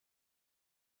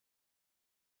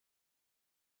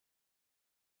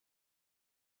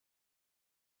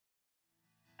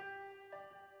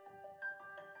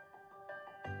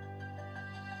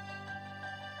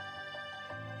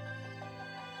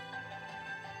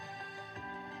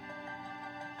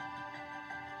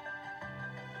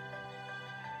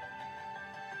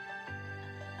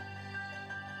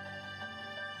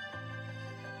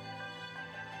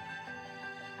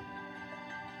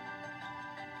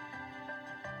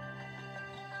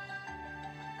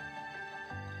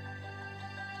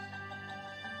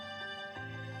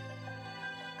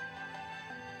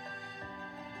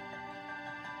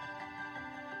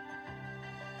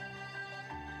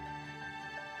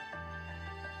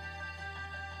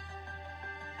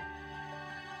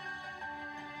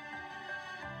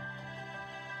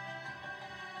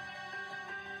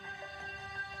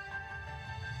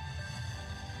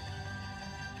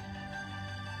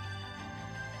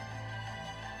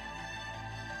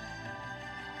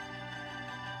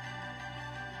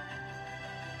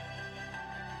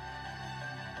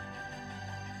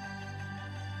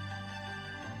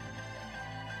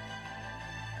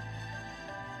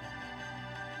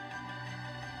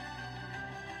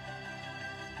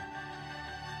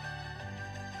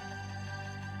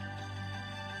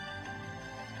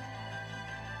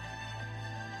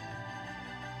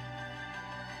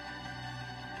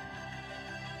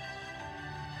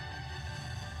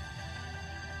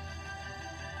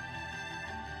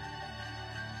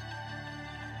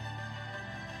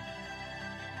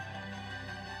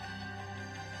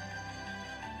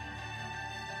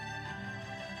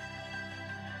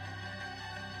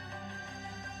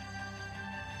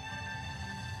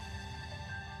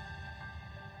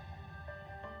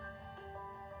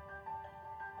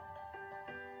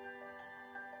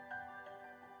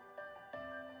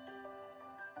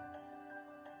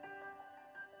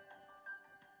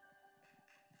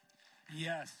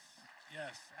Yes,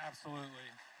 yes, absolutely.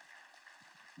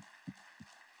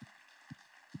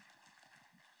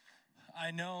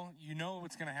 I know you know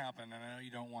what's going to happen, and I know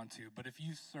you don't want to, but if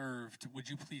you served, would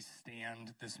you please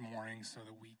stand this morning so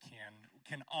that we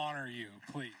can honor you,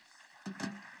 please?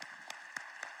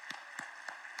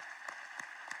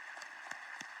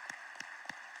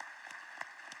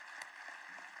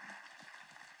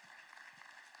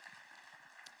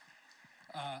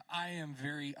 I am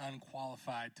very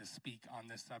unqualified to speak on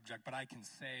this subject, but I can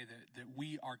say that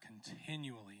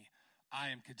I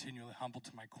am continually humbled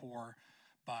to my core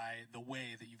by the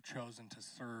way that you've chosen to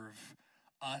serve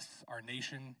us, our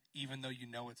nation, even though you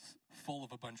know it's full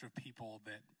of a bunch of people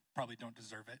that probably don't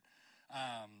deserve it.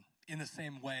 In the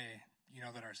same way, you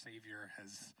know that our Savior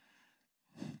has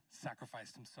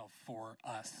sacrificed himself for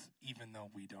us, even though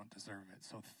we don't deserve it.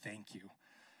 So thank you.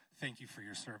 Thank you for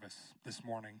your service this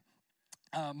morning.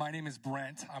 My name is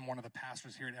Brent. I'm one of the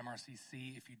pastors here at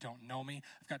MRCC. If you don't know me,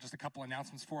 I've got just a couple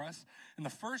announcements for us. And the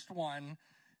first one,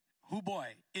 oh boy,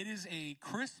 it is a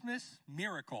Christmas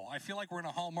miracle. I feel like we're in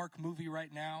a Hallmark movie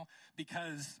right now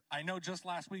because I know just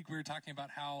last week we were talking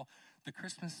about how the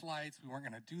Christmas lights, we weren't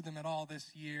going to do them at all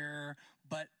this year,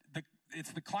 but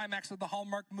it's the climax of the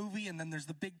Hallmark movie, and then there's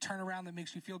the big turnaround that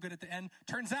makes you feel good at the end.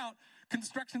 Turns out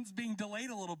construction's being delayed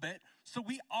a little bit, so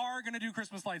we are going to do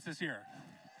Christmas lights this year.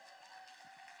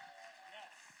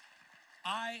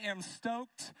 I am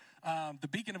stoked. The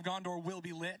Beacon of Gondor will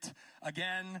be lit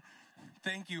again.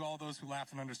 Thank you, all those who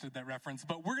laughed and understood that reference.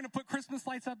 But we're going to put Christmas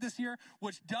lights up this year,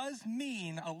 which does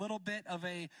mean a little bit of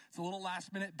it's a little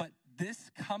last minute, but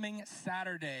this coming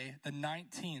Saturday, the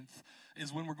 19th,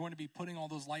 is when we're going to be putting all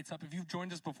those lights up. If you've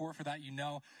joined us before for that, you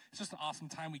know it's just an awesome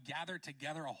time. We gather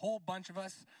together, a whole bunch of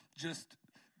us, just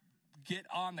get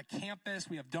on the campus.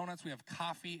 We have donuts, we have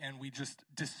coffee, and we just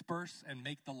disperse and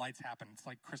make the lights happen. It's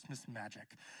like Christmas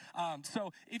magic.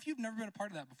 So if you've never been a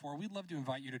part of that before, we'd love to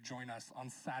invite you to join us on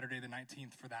Saturday the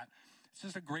 19th for that. It's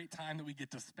just a great time that we get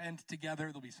to spend together.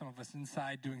 There'll be some of us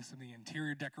inside doing some of the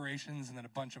interior decorations, and then a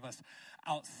bunch of us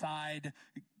outside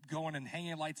going and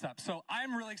hanging lights up. So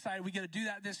I'm really excited. We get to do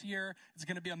that this year. It's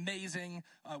going to be amazing.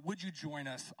 Would you join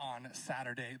us on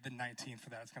Saturday the 19th for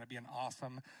that? It's going to be an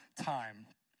awesome time.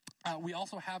 We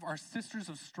also have our Sisters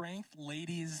of Strength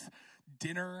ladies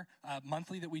dinner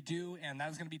monthly that we do, and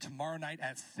that is going to be tomorrow night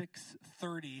at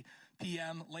 6:30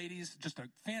 p.m. Ladies, just a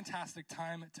fantastic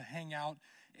time to hang out.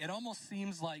 It almost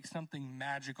seems like something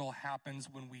magical happens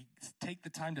when we take the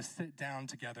time to sit down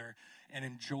together and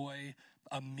enjoy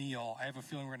a meal. I have a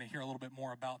feeling we're going to hear a little bit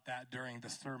more about that during the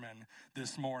sermon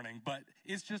this morning, but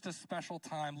it's just a special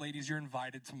time. Ladies, you're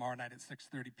invited tomorrow night at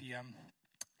 6:30 p.m.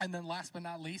 And then last but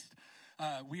not least,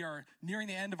 we are nearing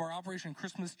the end of our Operation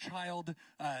Christmas Child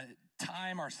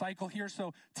time, our cycle here.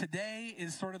 So today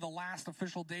is sort of the last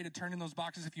official day to turn in those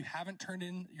boxes. If you haven't turned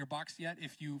in your box yet,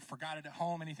 if you forgot it at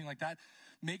home, anything like that,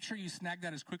 make sure you snag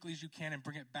that as quickly as you can and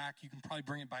bring it back. You can probably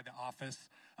bring it by the office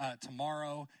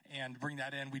tomorrow and bring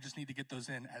that in. We just need to get those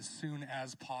in as soon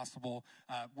as possible.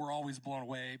 We're always blown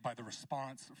away by the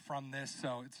response from this,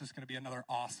 so it's just going to be another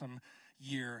awesome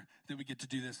year that we get to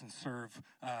do this and serve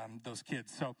those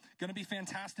kids. So going to be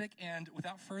fantastic. And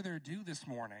without further ado this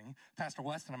morning, Pastor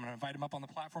Weston, I'm going to invite him up on the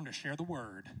platform to share the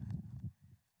word.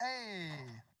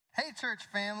 Hey church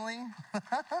family.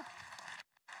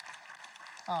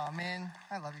 Oh man,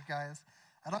 I love you guys.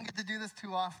 I don't get to do this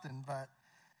too often, but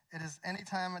it is any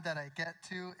time that I get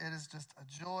to, it is just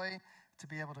a joy to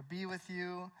be able to be with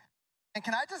you. And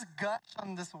can I just gush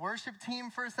on this worship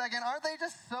team for a second? Aren't they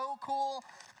just so cool?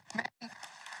 Man,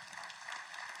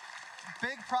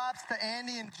 big props to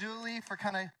Andy and Julie for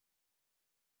kind of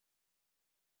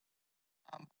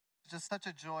just such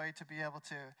a joy to be able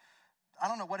to, I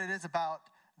don't know what it is about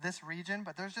this region,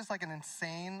 but there's just like an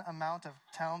insane amount of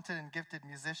talented and gifted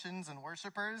musicians and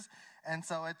worshipers. And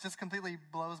so it just completely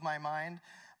blows my mind.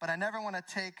 But I never want to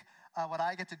take what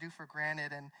I get to do for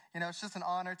granted. And, you know, it's just an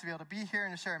honor to be able to be here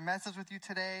and to share a message with you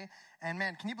today. And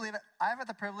man, can you believe it? I've had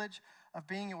the privilege of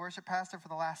being your worship pastor for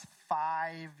the last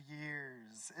 5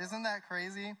 years. Isn't that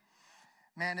crazy?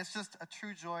 Man, it's just a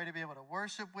true joy to be able to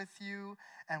worship with you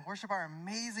and worship our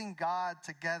amazing God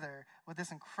together with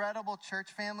this incredible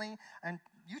church family. And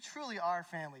you truly are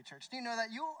family, church. Do you know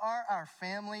that? You are our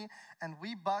family, and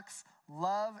we Bucks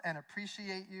love and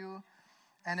appreciate you.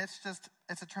 And it's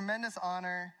a tremendous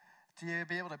honor to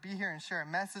be able to be here and share a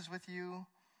message with you,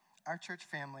 our church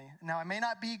family. Now, I may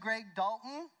not be Greg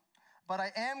Dalton, but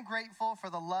I am grateful for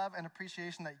the love and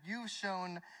appreciation that you've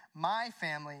shown my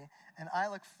family, and I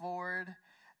look forward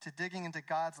to digging into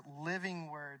God's living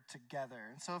word together.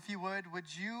 And so if you would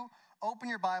you open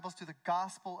your Bibles to the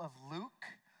Gospel of Luke,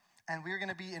 and we're going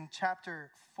to be in chapter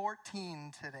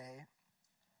 14 today.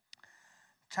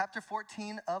 Chapter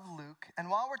 14 of Luke. And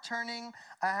while we're turning,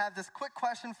 I have this quick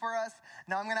question for us.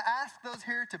 Now, I'm going to ask those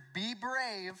here to be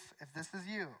brave if this is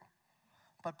you.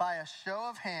 But by a show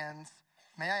of hands,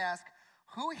 may I ask,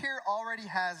 who here already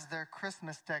has their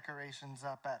Christmas decorations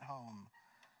up at home?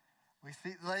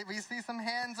 We see some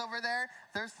hands over there.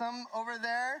 There's some over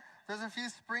there. There's a few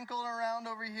sprinkled around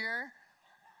over here.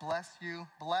 Bless you.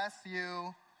 Bless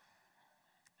you.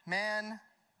 Man,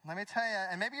 let me tell you,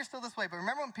 and maybe you're still this way, but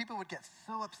remember when people would get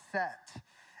so upset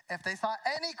if they saw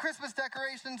any Christmas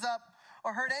decorations up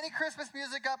or heard any Christmas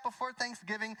music up before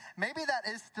Thanksgiving? Maybe that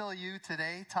is still you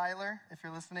today, Tyler, if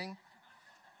you're listening.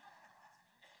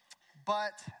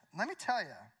 But let me tell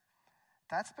you,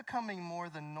 that's becoming more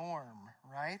the norm,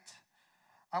 right?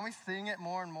 Aren't we seeing it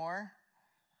more and more?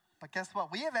 But guess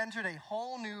what? We have entered a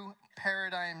whole new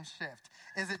paradigm shift.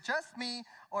 Is it just me,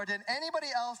 or did anybody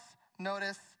else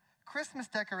notice Christmas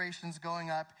decorations going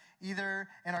up either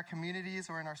in our communities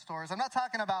or in our stores? I'm not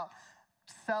talking about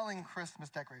selling Christmas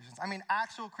decorations. I mean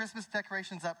actual Christmas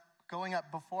decorations going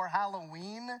up before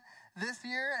Halloween this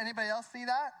year. Anybody else see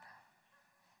that?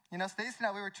 You know, Stacy and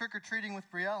I, we were trick-or-treating with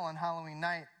Brielle on Halloween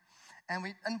night. And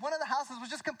one of the houses was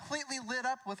just completely lit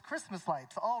up with Christmas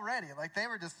lights already. Like they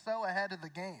were just so ahead of the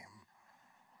game.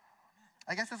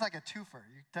 I guess it's like a twofer.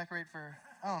 You decorate for,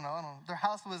 I don't know. Their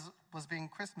house was being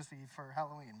Christmassy for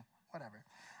Halloween. Whatever.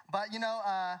 But, you know,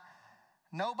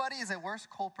 nobody is a worse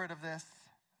culprit of this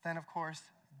than, of course,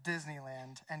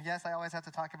 Disneyland. And yes, I always have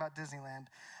to talk about Disneyland.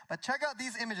 But check out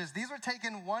these images. These were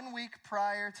taken 1 week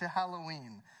prior to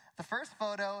Halloween. The first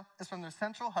photo is from their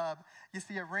central hub. You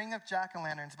see a ring of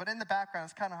jack-o'-lanterns, but in the background,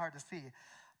 it's kind of hard to see.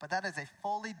 But that is a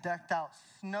fully decked out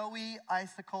snowy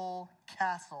icicle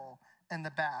castle in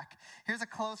the back. Here's a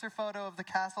closer photo of the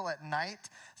castle at night.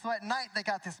 So at night, they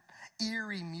got this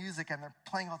eerie music, and they're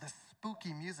playing all this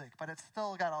spooky music, but it's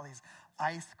still got all these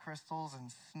ice crystals and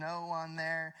snow on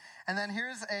there. And then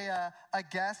here's a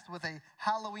guest with a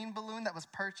Halloween balloon that was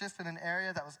purchased in an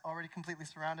area that was already completely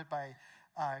surrounded by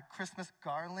Christmas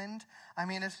garland. I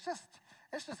mean, it's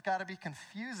just got to be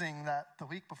confusing that the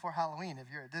week before Halloween if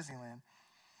you're at Disneyland.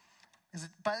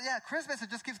 But yeah, Christmas, it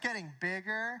just keeps getting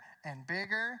bigger and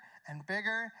bigger and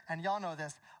bigger. And y'all know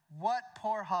this. What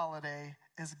poor holiday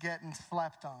is getting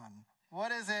slept on?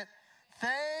 What is it?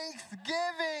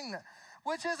 Thanksgiving,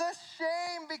 which is a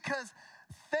shame because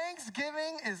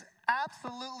Thanksgiving is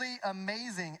absolutely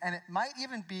amazing. And it might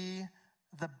even be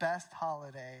the best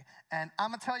holiday. And I'm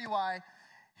going to tell you why.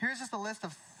 Here's just a list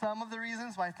of some of the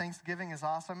reasons why Thanksgiving is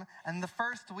awesome. And the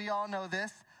first, we all know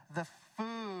this, the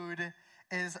food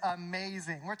is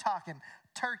amazing. We're talking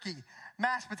turkey,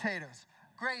 mashed potatoes,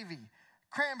 gravy,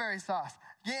 cranberry sauce,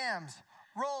 yams,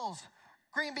 rolls,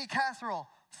 green bean casserole,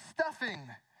 stuffing,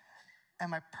 and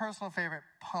my personal favorite,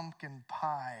 pumpkin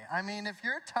pie. I mean, if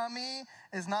your tummy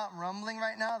is not rumbling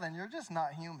right now, then you're just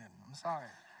not human. I'm sorry.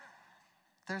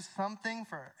 There's something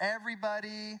for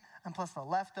everybody, and plus the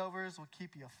leftovers will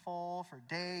keep you full for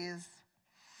days.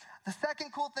 The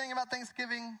second cool thing about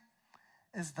Thanksgiving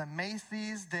is the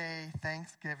Macy's Day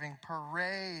Thanksgiving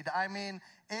Parade. I mean,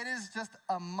 it is just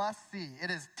a must-see.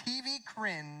 It is TV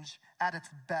cringe at its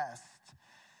best.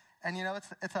 And you know,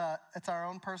 it's our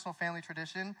own personal family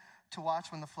tradition to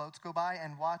watch when the floats go by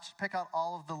and pick out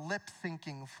all of the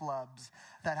lip-syncing flubs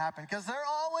that happen. Because they're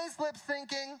always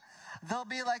lip-syncing. They'll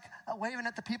be like waving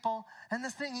at the people, and the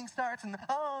singing starts, and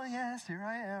oh yes, here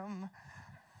I am.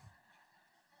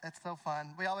 It's so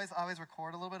fun. We always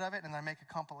record a little bit of it, and then make a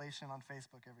compilation on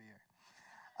Facebook every year.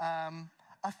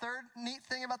 A third neat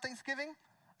thing about Thanksgiving,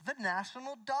 the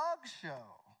National Dog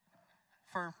Show.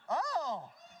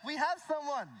 We have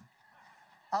someone.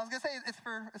 I was gonna say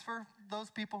it's for those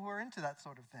people who are into that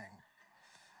sort of thing.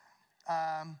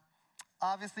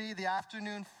 Obviously, the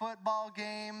afternoon football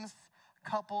games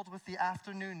coupled with the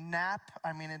afternoon nap.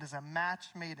 I mean, it is a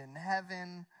match made in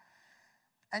heaven.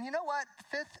 And you know what?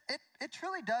 Fifth, it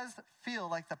truly does feel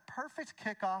like the perfect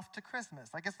kickoff to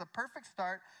Christmas. Like it's the perfect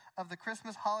start of the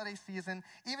Christmas holiday season.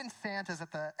 Even Santa's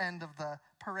at the end of the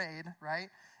parade, right?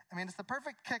 I mean, it's the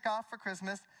perfect kickoff for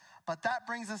Christmas. But that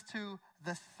brings us to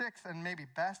the sixth and maybe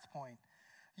best point.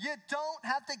 You don't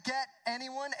have to get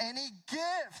anyone any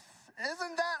gifts.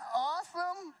 Isn't that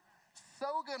awesome?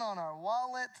 So good on our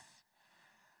wallets.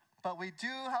 But we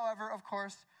do, however, of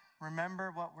course,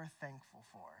 remember what we're thankful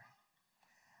for.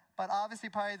 But obviously,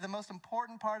 probably the most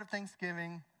important part of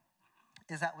Thanksgiving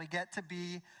is that we get to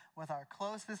be with our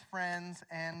closest friends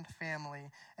and family.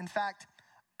 In fact,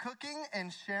 cooking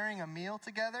and sharing a meal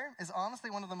together is honestly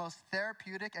one of the most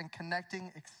therapeutic and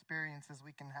connecting experiences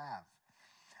we can have.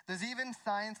 There's even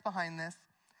science behind this.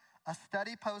 A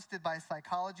study posted by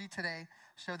Psychology Today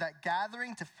showed that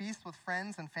gathering to feast with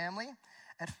friends and family,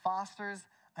 it fosters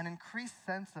an increased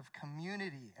sense of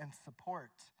community and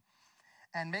support.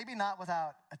 And maybe not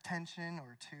without attention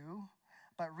or two,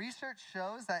 but research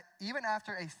shows that even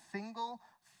after a single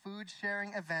food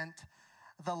sharing event,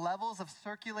 the levels of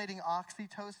circulating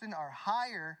oxytocin are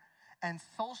higher and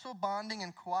social bonding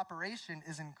and cooperation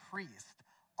is increased,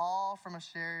 all from a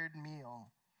shared meal.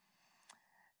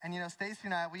 And Stacy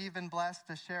and I, we've been blessed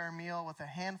to share a meal with a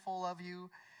handful of you,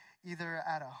 either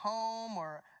at a home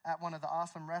or at one of the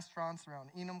awesome restaurants around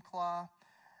Enumclaw.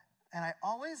 And I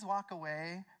always walk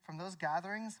away from those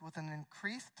gatherings with an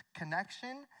increased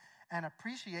connection and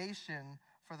appreciation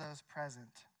for those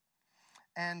present.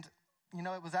 And,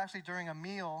 it was actually during a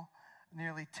meal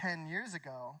nearly 10 years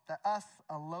ago that us,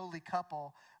 a lowly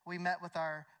couple, we met with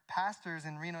our pastors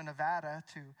in Reno, Nevada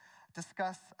to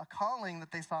discuss a calling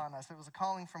that they saw in us. It was a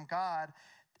calling from God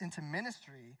into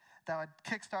ministry that would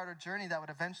kickstart a journey that would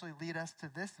eventually lead us to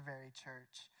this very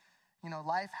church.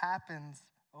 Life happens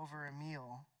over a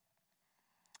meal.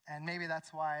 And maybe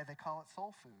that's why they call it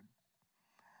soul food.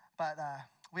 But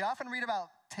we often read about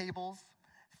tables,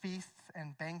 feasts,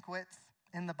 and banquets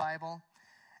in the Bible.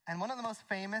 And one of the most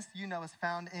famous, is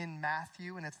found in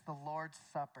Matthew, and it's the Lord's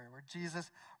Supper, where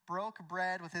Jesus broke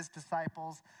bread with his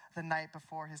disciples the night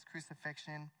before his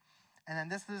crucifixion. And then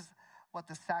this is what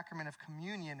the sacrament of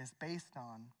communion is based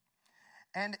on.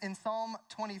 And in Psalm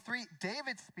 23,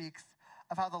 David speaks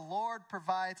of how the Lord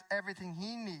provides everything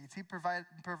he needs. He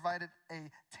provided a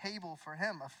table for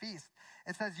him, a feast.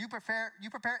 It says, you prepare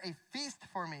a feast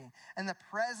for me in the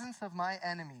presence of my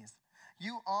enemies.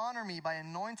 You honor me by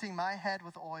anointing my head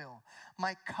with oil.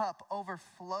 My cup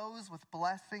overflows with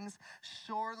blessings.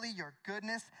 Surely your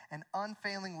goodness and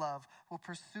unfailing love will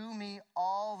pursue me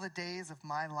all the days of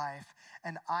my life,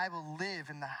 and I will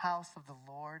live in the house of the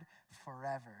Lord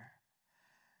forever.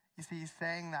 You see, he's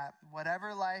saying that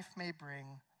whatever life may bring,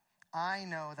 I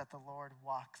know that the Lord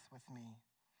walks with me,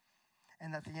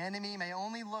 and that the enemy may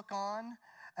only look on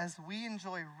as we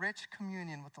enjoy rich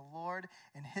communion with the Lord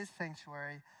in his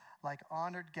sanctuary, like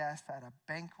honored guests at a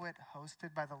banquet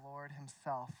hosted by the Lord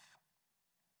himself.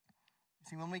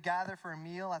 You see, when we gather for a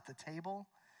meal at the table,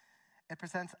 it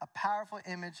presents a powerful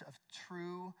image of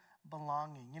true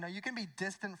belonging. You can be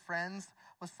distant friends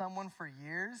with someone for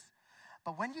years,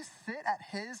 but when you sit at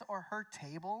his or her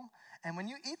table and when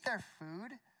you eat their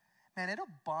food, man, it'll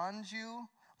bond you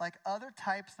like other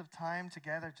types of time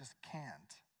together just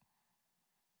can't.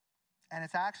 And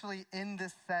it's actually in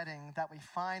this setting that we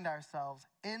find ourselves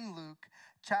in Luke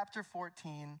chapter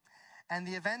 14. And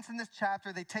the events in this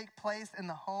chapter, they take place in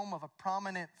the home of a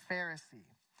prominent Pharisee.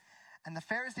 And the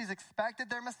Pharisees expected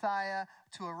their Messiah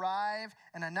to arrive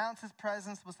and announce his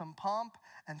presence with some pomp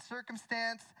and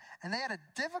circumstance. And they had a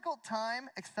difficult time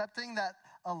accepting that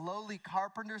a lowly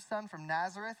carpenter's son from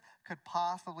Nazareth could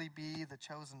possibly be the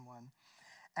chosen one.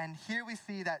 And here we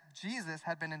see that Jesus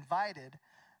had been invited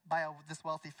by this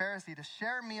wealthy Pharisee to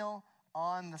share a meal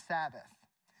on the Sabbath,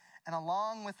 and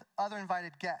along with other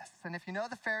invited guests. And if you know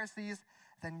the Pharisees,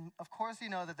 then of course you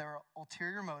know that there were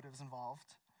ulterior motives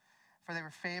involved, for they were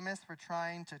famous for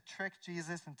trying to trick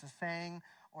Jesus into saying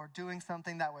or doing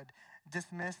something that would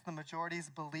dismiss the majority's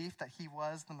belief that he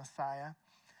was the Messiah.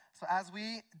 So as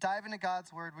we dive into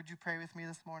God's word, would you pray with me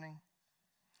this morning?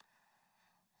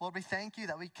 Lord, we thank you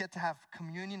that we get to have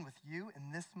communion with you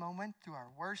in this moment through our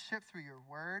worship, through your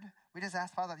word. We just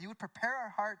ask, Father, that you would prepare our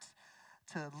hearts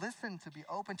to listen, to be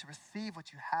open, to receive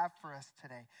what you have for us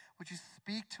today. Would you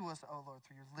speak to us, O Lord,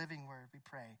 through your living word, we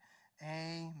pray.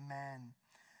 Amen.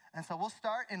 And so we'll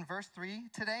start in verse 3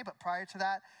 today, but prior to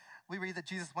that, we read that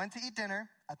Jesus went to eat dinner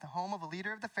at the home of a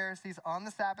leader of the Pharisees on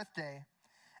the Sabbath day,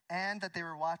 and that they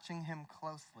were watching him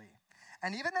closely.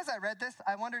 And even as I read this,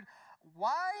 I wondered,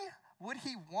 why would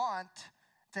he want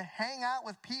to hang out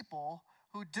with people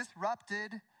who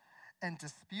disrupted and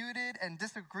disputed and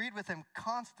disagreed with him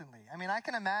constantly? I mean, I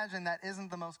can imagine that isn't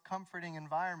the most comforting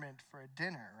environment for a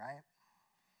dinner, right?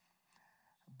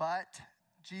 But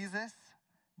Jesus,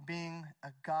 being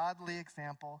a godly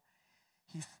example,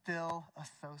 he still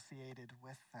associated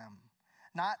with them.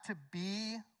 Not to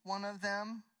be one of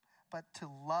them, but to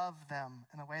love them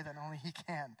in a way that only he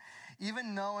can.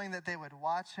 Even knowing that they would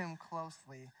watch him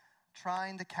closely,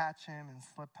 trying to catch him and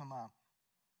slip him up.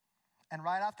 And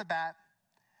right off the bat,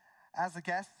 as the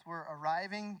guests were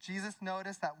arriving, Jesus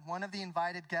noticed that one of the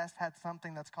invited guests had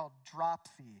something that's called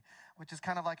dropsy, which is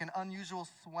kind of like an unusual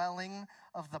swelling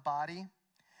of the body.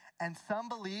 And some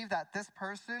believe that this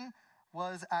person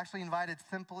was actually invited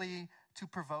simply to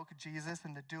provoke Jesus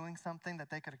into doing something that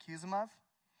they could accuse him of.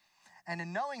 And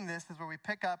in knowing this is where we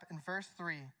pick up in verse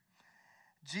 3,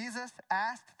 Jesus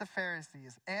asked the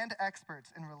Pharisees and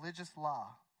experts in religious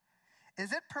law,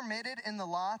 "Is it permitted in the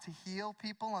law to heal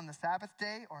people on the Sabbath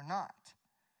day or not?"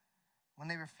 When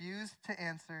they refused to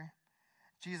answer,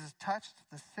 Jesus touched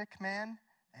the sick man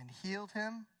and healed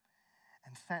him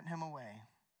and sent him away.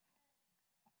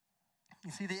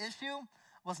 You see, the issue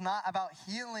was not about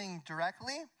healing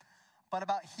directly, but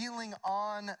about healing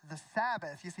on the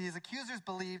Sabbath. You see, his accusers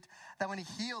believed that when he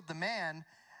healed the man,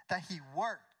 that he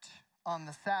worked on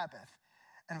the Sabbath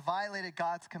and violated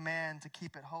God's command to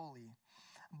keep it holy.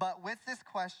 But with this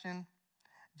question,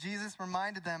 Jesus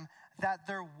reminded them that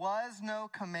there was no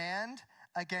command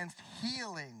against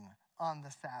healing on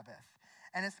the Sabbath.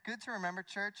 And it's good to remember,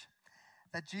 church,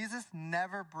 that Jesus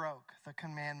never broke the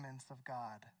commandments of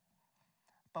God.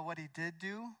 But what he did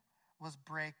do was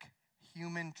break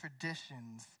human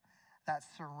traditions that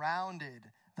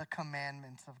surrounded the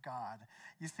commandments of God.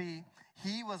 You see,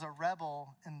 he was a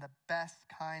rebel in the best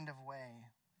kind of way.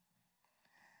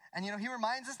 And he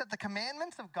reminds us that the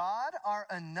commandments of God are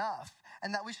enough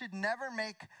and that we should never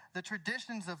make the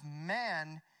traditions of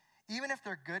man, even if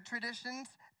they're good traditions,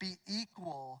 be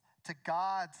equal to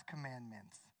God's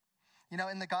commandments.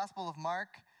 In the Gospel of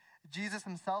Mark, Jesus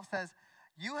himself says,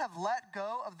 "You have let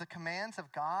go of the commands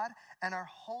of God and are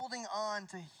holding on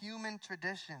to human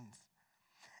traditions."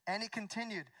 And he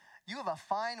continued, "You have a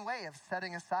fine way of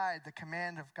setting aside the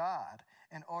command of God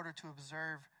in order to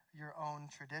observe your own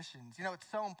traditions." It's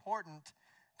so important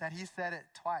that he said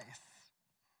it twice.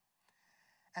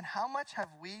 And how much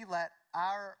have we let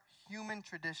our human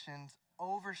traditions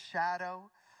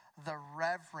overshadow the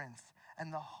reverence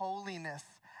and the holiness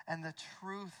and the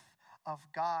truth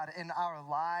of God in our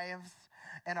lives,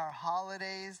 in our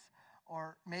holidays,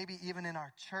 or maybe even in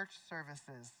our church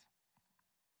services?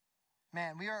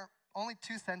 Man, we are only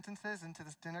 2 sentences into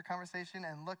this dinner conversation,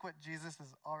 and look what Jesus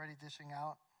is already dishing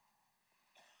out.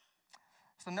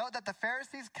 So note that the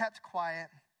Pharisees kept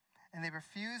quiet, and they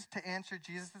refused to answer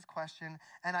Jesus' question.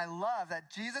 And I love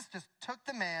that Jesus just took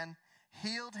the man,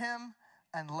 healed him,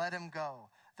 and let him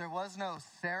go. There was no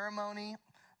ceremony,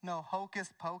 no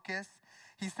hocus pocus.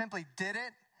 He simply did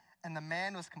it, and the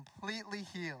man was completely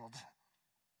healed.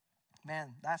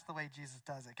 Man, that's the way Jesus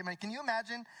does it. Can you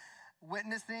imagine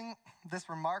witnessing this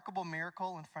remarkable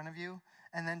miracle in front of you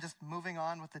and then just moving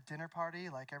on with the dinner party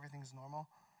like everything's normal?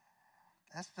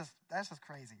 That's just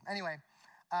crazy. Anyway,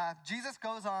 Jesus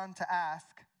goes on to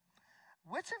ask,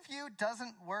 "Which of you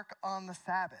doesn't work on the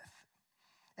Sabbath?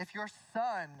 If your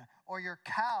son or your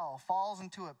cow falls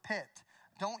into a pit,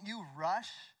 don't you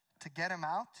rush to get him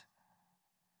out?"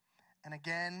 And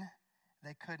again,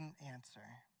 they couldn't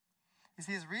answer. You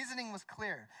see, his reasoning was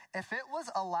clear. If it was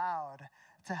allowed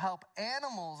to help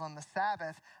animals on the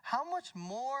Sabbath, how much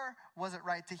more was it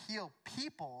right to heal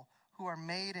people who are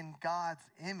made in God's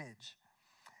image?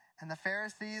 And the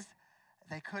Pharisees,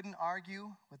 they couldn't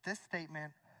argue with this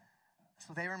statement,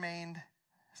 so they remained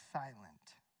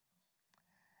silent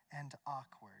and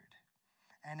awkward.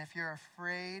 And if you're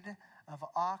afraid of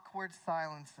awkward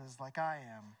silences like I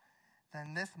am,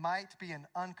 then this might be an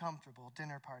uncomfortable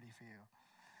dinner party for you.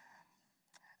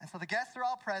 And so the guests are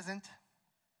all present,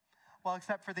 well,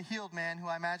 except for the healed man, who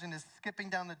I imagine is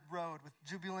skipping down the road with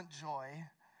jubilant joy.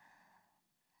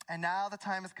 And now the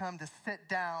time has come to sit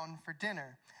down for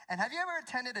dinner. And have you ever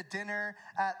attended a dinner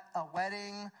at a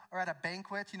wedding or at a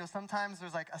banquet? Sometimes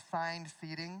there's like assigned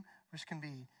seating, which can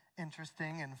be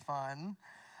interesting and fun.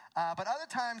 But other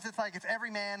times it's like it's every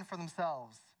man for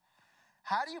themselves.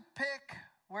 How do you pick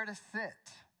where to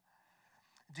sit?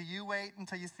 Do you wait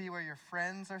until you see where your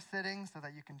friends are sitting so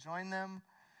that you can join them?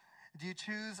 Do you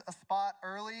choose a spot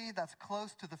early that's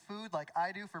close to the food like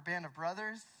I do for Band of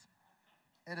Brothers?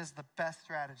 It is the best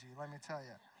strategy, let me tell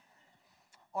you.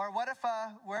 Or what if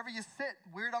wherever you sit,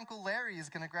 weird Uncle Larry is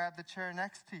going to grab the chair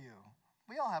next to you?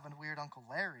 We all have a weird Uncle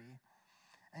Larry.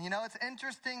 And it's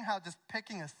interesting how just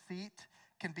picking a seat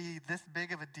can be this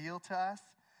big of a deal to us.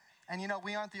 And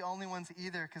we aren't the only ones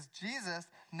either, because Jesus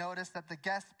noticed that the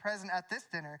guests present at this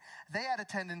dinner, they had a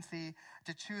tendency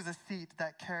to choose a seat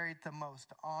that carried the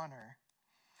most honor.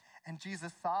 And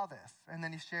Jesus saw this, and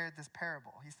then he shared this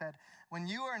parable. He said, "When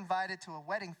you are invited to a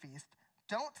wedding feast,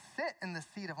 don't sit in the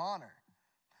seat of honor.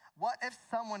 What if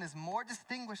someone is more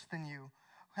distinguished than you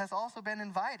who has also been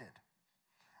invited?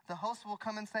 The host will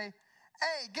come and say,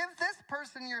 'Hey, give this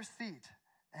person your seat.'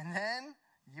 And then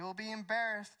you will be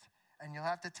embarrassed, and you'll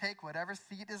have to take whatever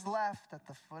seat is left at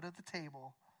the foot of the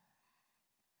table."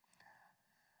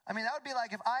 That would be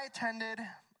like if I attended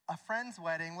a friend's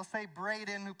wedding. We'll say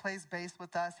Braden, who plays bass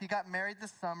with us, he got married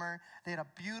this summer. They had a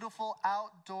beautiful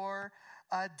outdoor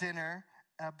dinner,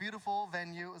 a beautiful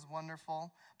venue. It was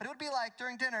wonderful. But it would be like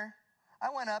during dinner, I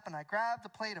went up and I grabbed a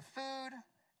plate of food,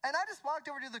 and I just walked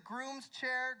over to the groom's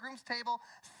table,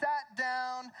 sat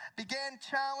down, began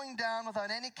chowing down without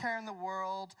any care in the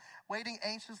world, waiting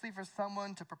anxiously for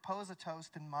someone to propose a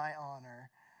toast in my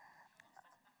honor.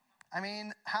 I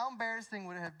mean, how embarrassing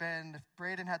would it have been if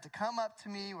Braden had to come up to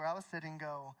me where I was sitting and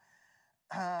go,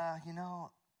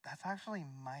 that's actually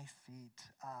my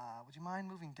seat. Would you mind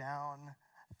moving down?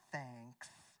 Thanks.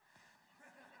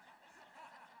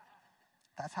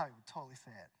 That's how he would totally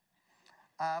say it.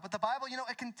 But the Bible,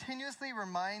 it continuously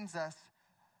reminds us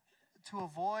to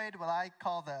avoid what I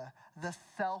call the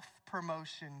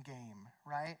self-promotion game,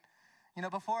 right?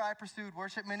 Before I pursued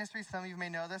worship ministry, some of you may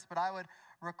know this, but I would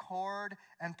record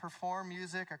and perform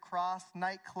music across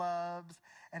nightclubs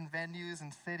and venues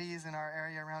and cities in our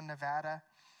area around Nevada.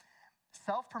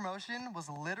 Self-promotion was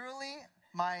literally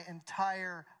my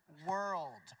entire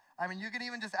world. I mean, you can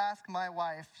even just ask my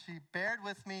wife. She bared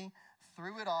with me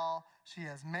through it all. She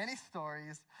has many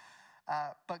stories.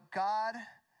 But God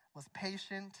was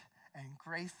patient and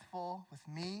graceful with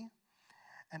me.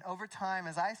 And over time,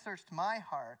 as I searched my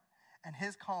heart and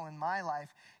his call in my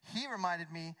life, he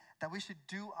reminded me that we should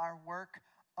do our work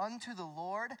unto the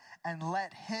Lord and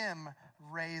let him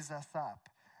raise us up.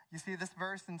 You see, this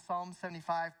verse in Psalm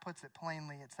 75 puts it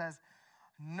plainly. It says,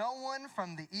 "No one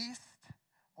from the east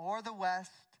or the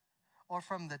west or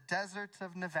from the deserts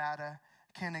of Nevada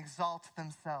can exalt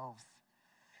themselves.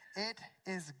 It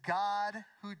is God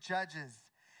who judges.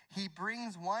 He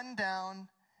brings one down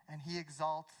and he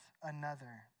exalts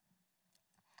another."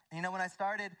 When I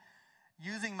started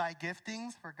using my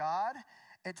giftings for God,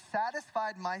 it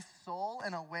satisfied my soul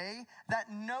in a way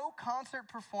that no concert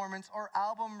performance or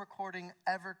album recording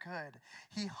ever could.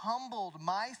 He humbled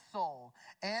my soul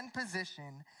and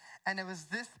position, and it was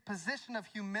this position of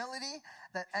humility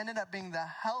that ended up being the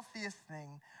healthiest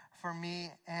thing for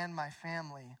me and my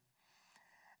family.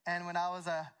 And when I was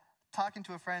talking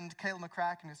to a friend, Caleb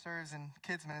McCracken, who serves in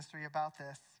kids ministry, about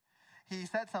this, he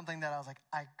said something that I was like,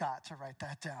 I got to write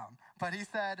that down. But he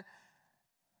said,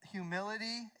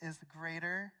 humility is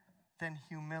greater than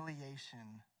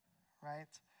humiliation, right?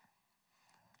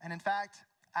 And in fact,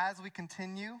 as we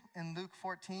continue in Luke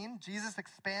 14, Jesus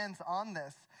expands on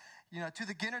this. To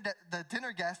the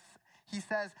dinner guests, he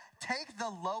says, take the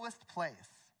lowest place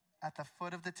at the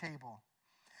foot of the table.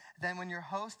 Then when your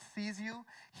host sees you,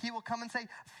 he will come and say,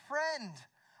 friend,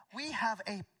 we have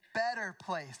a better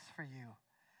place for you.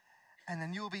 And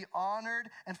then you will be honored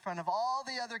in front of all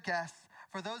the other guests.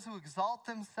 For those who exalt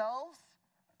themselves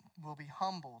will be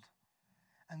humbled,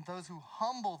 and those who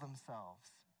humble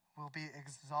themselves will be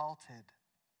exalted.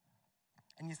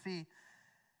 And you see,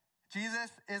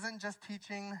 Jesus isn't just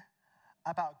teaching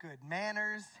about good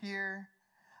manners here,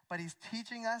 but he's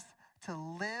teaching us to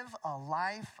live a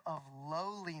life of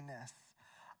lowliness,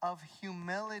 of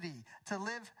humility, to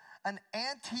live an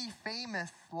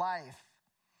anti-famous life.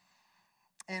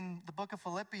 In the book of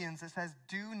Philippians, it says,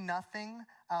 do nothing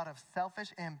out of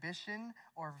selfish ambition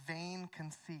or vain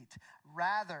conceit.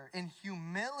 Rather, in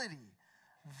humility,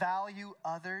 value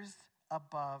others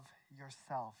above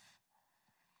yourself.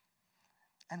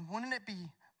 And wouldn't it be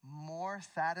more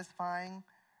satisfying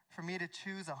for me to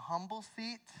choose a humble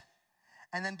seat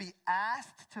and then be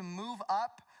asked to move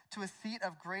up to a seat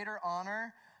of greater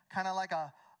honor, kind of like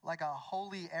a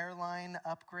holy airline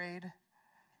upgrade?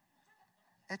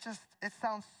 It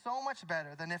sounds so much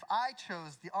better than if I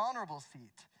chose the honorable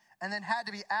seat and then had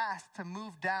to be asked to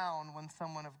move down when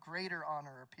someone of greater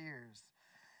honor appears.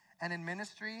 And in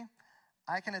ministry,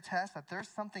 I can attest that there's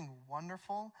something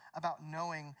wonderful about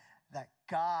knowing that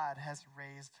God has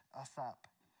raised us up.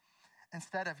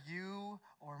 Instead of you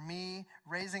or me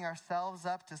raising ourselves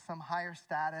up to some higher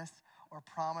status or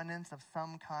prominence of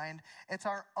some kind, it's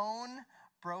our own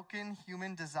broken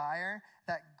human desire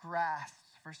that grasps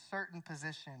for certain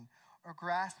position or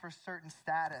grasp for certain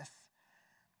status.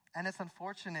 And it's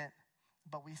unfortunate,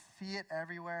 but we see it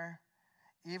everywhere,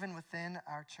 even within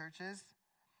our churches.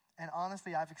 And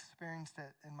honestly, I've experienced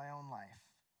it in my own life.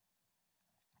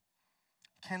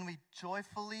 Can we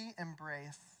joyfully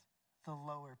embrace the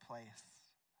lower place?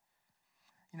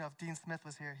 If Dean Smith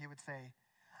was here, he would say,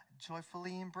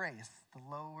 joyfully embrace the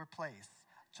lower place.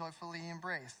 Joyfully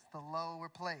embrace the lower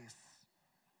place.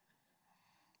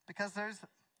 Because there's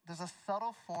a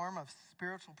subtle form of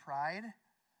spiritual pride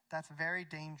that's very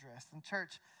dangerous. In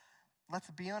church, let's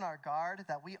be on our guard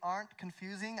that we aren't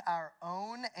confusing our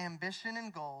own ambition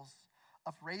and goals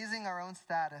of raising our own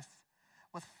status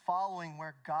with following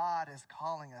where God is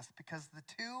calling us, because the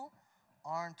two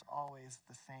aren't always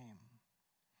the same.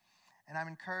 And I'm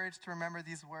encouraged to remember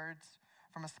these words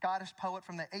from a Scottish poet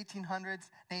from the 1800s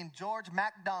named George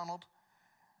MacDonald,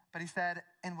 But he said,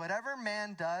 and whatever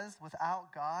man does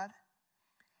without God,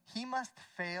 he must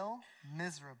fail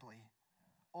miserably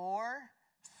or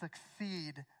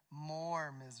succeed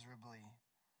more miserably.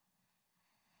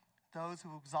 Those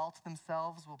who exalt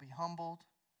themselves will be humbled,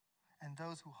 and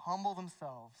those who humble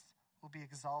themselves will be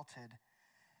exalted.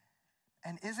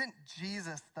 And isn't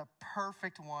Jesus the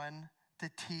perfect one to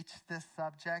teach this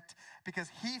subject? Because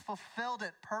he fulfilled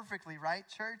it perfectly, right,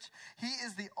 church? He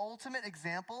is the ultimate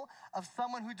example of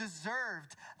someone who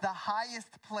deserved the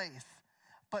highest place,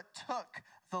 but took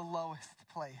the lowest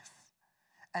place,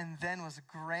 and then was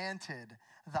granted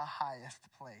the highest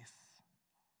place.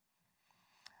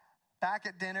 Back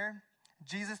at dinner,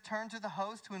 Jesus turned to the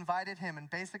host who invited him and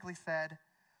basically said,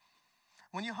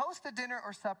 when you host a dinner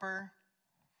or supper,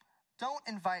 don't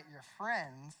invite your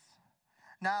friends.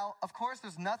 Now, of course,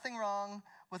 there's nothing wrong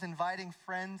with inviting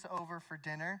friends over for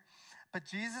dinner, but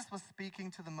Jesus was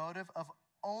speaking to the motive of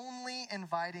only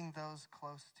inviting those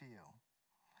close to you.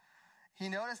 He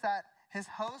noticed that his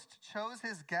host chose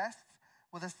his guests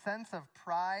with a sense of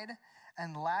pride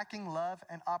and lacking love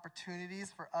and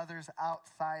opportunities for others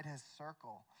outside his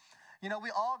circle. You know, we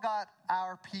all got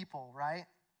our people, right?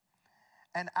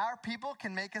 And our people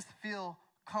can make us feel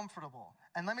comfortable.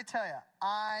 And let me tell you,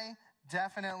 I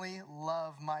definitely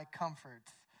love my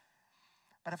comforts.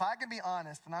 But if I can be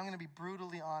honest, and I'm going to be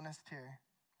brutally honest here,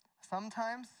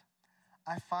 sometimes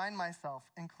I find myself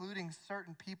including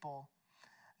certain people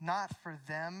not for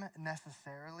them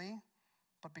necessarily,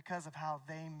 but because of how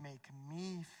they make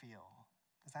me feel.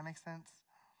 Does that make sense?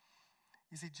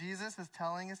 You see, Jesus is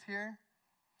telling us here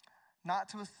not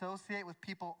to associate with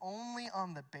people only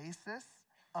on the basis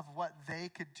of what they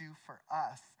could do for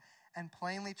us. And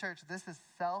plainly, church, this is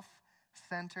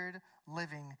self-centered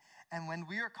living. And when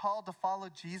we are called to follow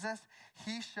Jesus,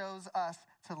 he shows us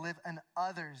to live an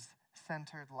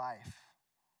others-centered life.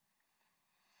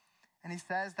 And he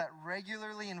says that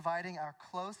regularly inviting our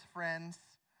close friends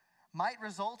might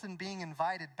result in being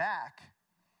invited back,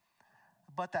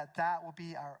 but that will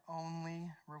be our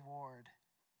only reward.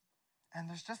 And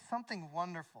there's just something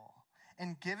wonderful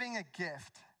in giving a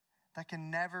gift that can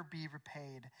never be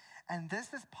repaid. And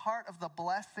this is part of the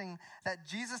blessing that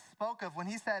Jesus spoke of when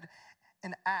he said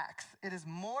in Acts, it is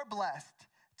more blessed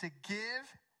to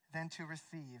give than to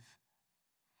receive.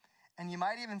 And you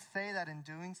might even say that in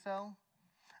doing so,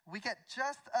 we get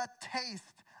just a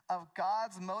taste of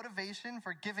God's motivation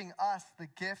for giving us the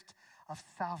gift of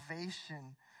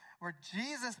salvation, where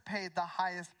Jesus paid the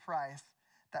highest price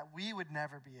that we would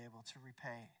never be able to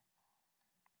repay.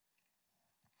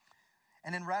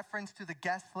 And in reference to the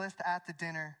guest list at the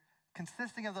dinner,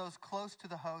 consisting of those close to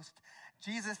the host,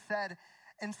 Jesus said,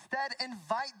 instead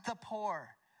invite the poor,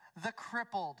 the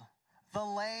crippled, the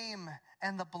lame,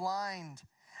 and the blind.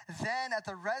 Then at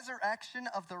the resurrection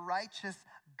of the righteous,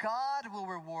 God will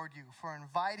reward you for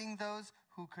inviting those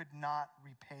who could not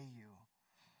repay you.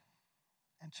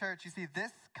 And church, you see,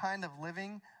 this kind of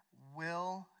living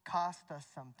will cost us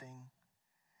something,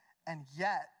 and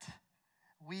yet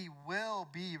we will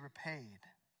be repaid.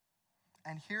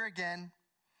 And here again,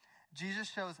 Jesus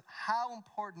shows how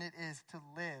important it is to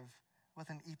live with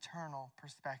an eternal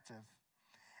perspective.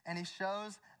 And he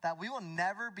shows that we will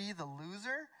never be the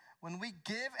loser when we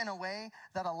give in a way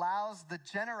that allows the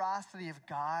generosity of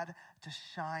God to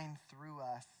shine through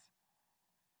us.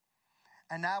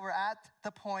 And now we're at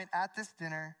the point at this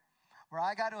dinner where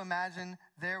I got to imagine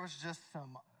there was just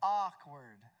some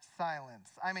awkward silence.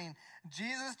 I mean,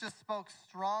 Jesus just spoke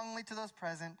strongly to those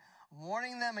present,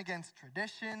 warning them against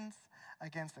traditions,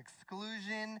 against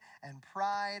exclusion and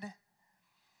pride.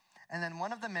 And then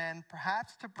one of the men,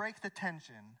 perhaps to break the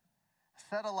tension,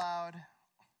 said aloud,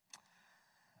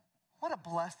 what a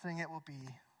blessing it will be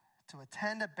to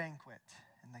attend a banquet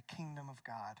in the kingdom of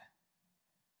God.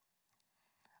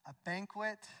 A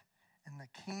banquet in the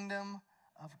kingdom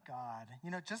of God.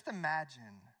 You know, just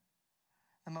imagine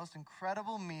the most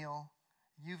incredible meal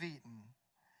you've eaten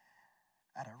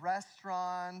at a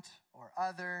restaurant or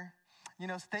other. You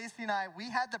know, Stacy and I, we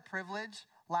had the privilege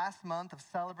last month of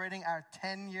celebrating our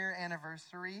 10-year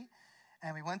anniversary,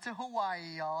 and we went to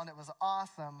Hawaii, y'all, and it was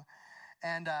awesome.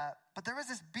 And but there was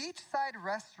this beachside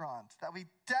restaurant that we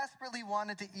desperately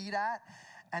wanted to eat at,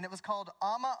 and it was called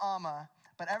Ama Ama.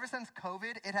 But ever since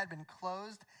COVID, it had been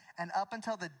closed, and up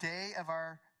until the day of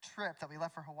our trip that we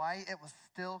left for Hawaii, it was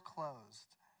still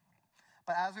closed.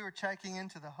 But as we were checking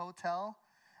into the hotel,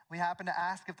 we happened to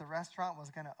ask if the restaurant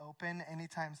was going to open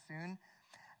anytime soon.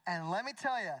 And let me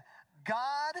tell you,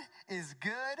 God is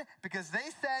good, because they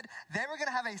said they were going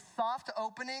to have a soft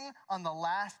opening on the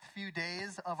last few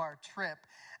days of our trip.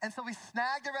 And so we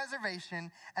snagged a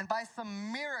reservation, and by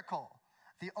some miracle,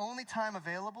 The only time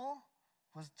available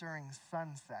was during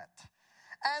sunset.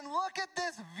 And look at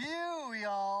this view,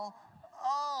 y'all.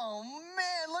 Oh,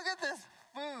 man, look at this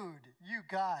food, you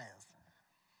guys.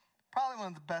 Probably one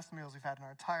of the best meals we've had in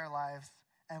our entire lives.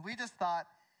 And we just thought,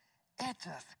 it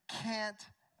just can't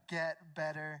get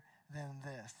better than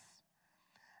this.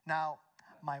 Now,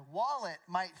 my wallet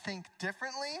might think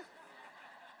differently,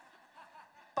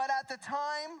 but at the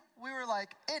time, we were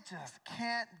like, it just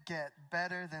can't get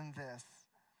better than this.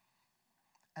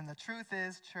 And the truth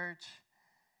is, church,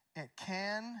 it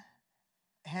can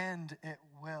and it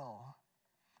will.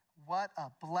 What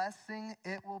a blessing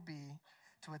it will be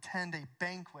to attend a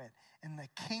banquet in the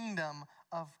kingdom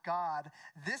of God.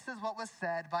 This is what was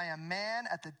said by a man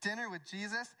at the dinner with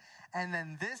Jesus, and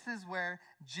then this is where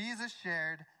Jesus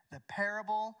shared the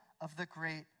parable of the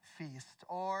great feast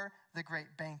or the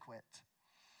great banquet.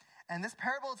 And this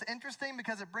parable is interesting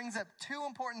because it brings up two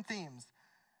important themes: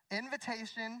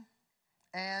 invitation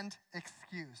and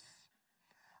excuse,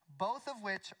 both of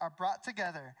which are brought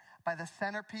together by the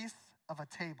centerpiece of a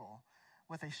table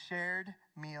with a shared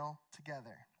meal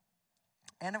together.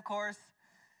 And of course,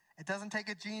 it doesn't take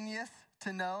a genius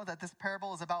to know that this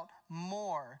parable is about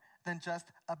more than just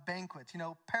a banquet. You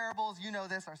know, parables, you know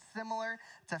this, are similar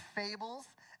to fables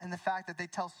in the fact that they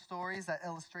tell stories that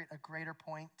illustrate a greater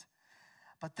point.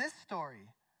 But this story,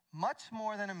 much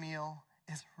more than a meal,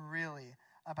 is really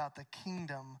about the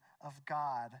kingdom of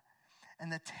God.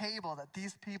 And the table that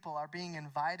these people are being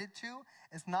invited to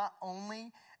is not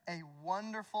only a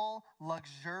wonderful,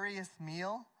 luxurious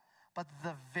meal, but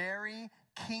the very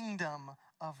kingdom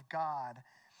of God.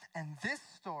 And this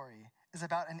story is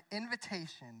about an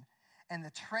invitation and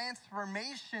the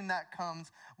transformation that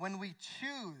comes when we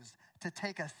choose to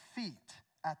take a seat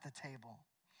at the table.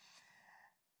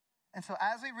 And so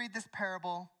as we read this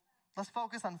parable, let's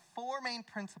focus on four main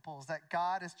principles that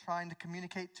God is trying to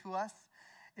communicate to us.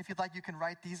 If you'd like, you can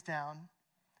write these down.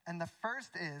 And the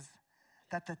first is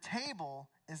that the table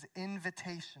is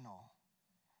invitational.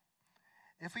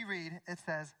 If we read, it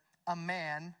says, a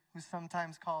man, who's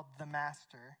sometimes called the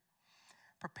master,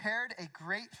 prepared a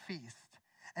great feast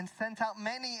and sent out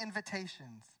many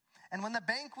invitations. And when the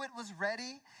banquet was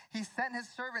ready, he sent his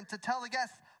servant to tell the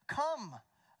guests, "Come,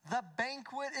 the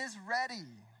banquet is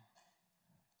ready."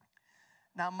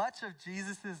 Now, much of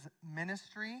Jesus'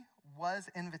 ministry was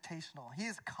invitational. He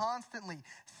is constantly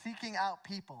seeking out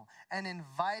people and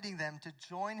inviting them to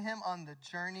join him on the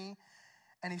journey.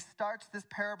 And he starts this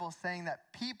parable saying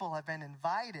that people have been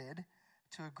invited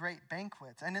to a great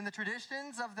banquet. And in the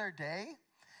traditions of their day,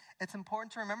 it's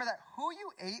important to remember that who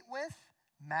you ate with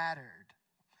mattered.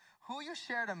 Who you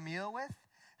shared a meal with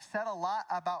said a lot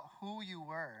about who you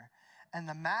were. And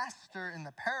the master in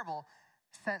the parable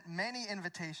sent many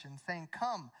invitations saying,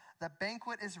 "Come, the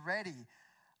banquet is ready,"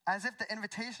 as if the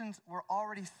invitations were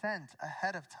already sent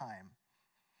ahead of time.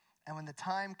 And when the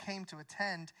time came to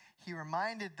attend, he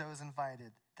reminded those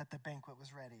invited that the banquet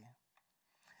was ready.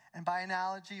 And by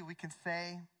analogy, we can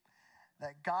say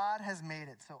that God has made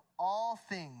it so all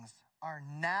things are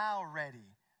now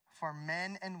ready for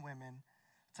men and women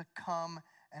to come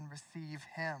and receive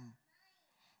him.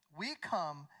 We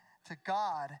come to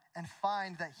God and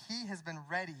find that he has been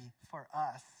ready for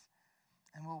us.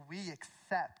 And will we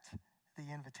accept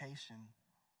the invitation?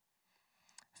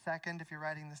 Second, if you're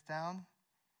writing this down,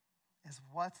 is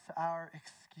what's our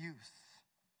excuse?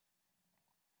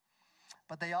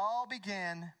 But they all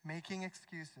began making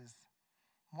excuses.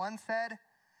 One said,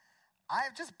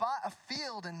 "I've just bought a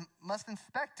field and must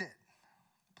inspect it.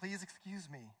 Please excuse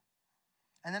me."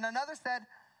 And then another said,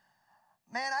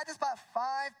 "Man, I just bought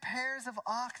 5 pairs of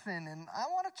oxen and I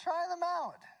want to try them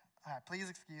out. All right, please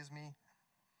excuse me."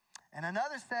 And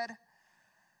another said,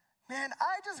 "Man,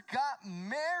 I just got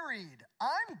married.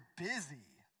 I'm busy,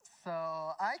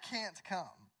 so I can't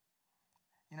come."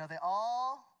 You know, they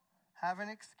all have an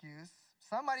excuse.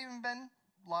 Some might even been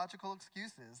logical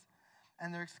excuses.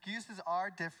 And their excuses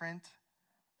are different,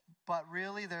 but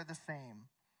really they're the same.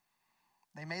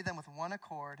 They made them with one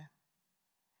accord.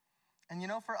 And you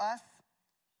know, for us,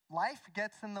 life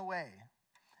gets in the way.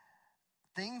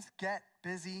 Things get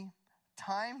busy,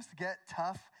 times get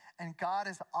tough, and God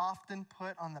is often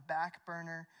put on the back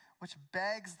burner, which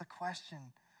begs the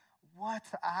question,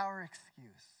 what's our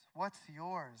excuse? What's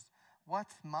yours?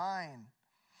 What's mine?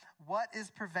 What is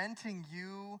preventing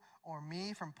you or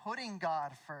me from putting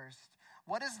God first?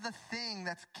 What is the thing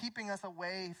that's keeping us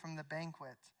away from the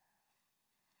banquet?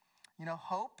 You know,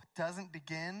 hope doesn't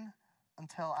begin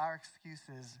until our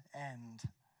excuses end.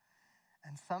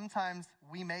 And sometimes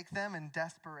we make them in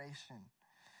desperation.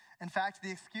 In fact, the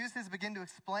excuses begin to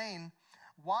explain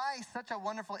why such a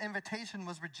wonderful invitation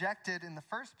was rejected in the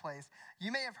first place.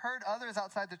 You may have heard others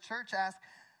outside the church ask,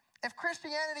 if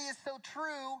Christianity is so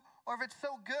true, or if it's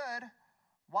so good,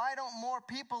 why don't more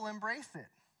people embrace it?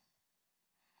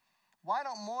 Why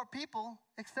don't more people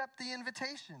accept the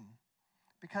invitation?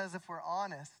 Because if we're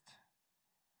honest,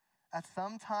 at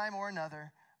some time or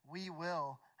another, we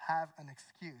will have an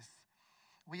excuse.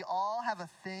 We all have a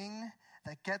thing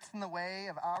that gets in the way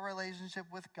of our relationship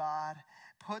with God,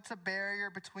 puts a barrier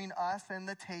between us and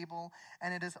the table,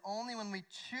 and it is only when we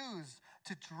choose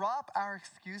to drop our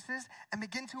excuses and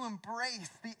begin to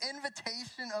embrace the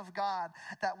invitation of God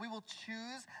that we will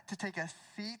choose to take a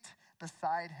seat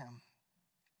beside him.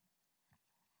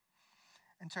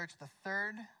 And church, the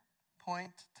third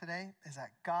point today is that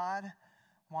God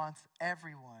wants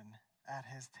everyone at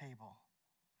his table.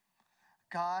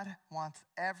 God wants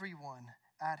everyone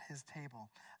at his table.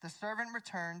 The servant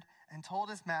returned and told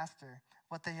his master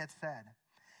what they had said.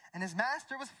 And his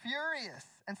master was furious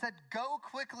and said, go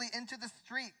quickly into the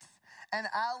streets and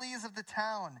alleys of the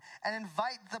town and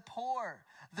invite the poor,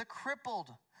 the crippled,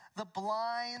 the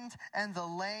blind, and the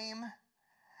lame.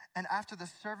 And after the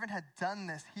servant had done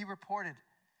this, he reported,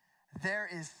 there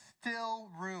is still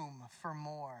room for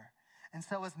more. And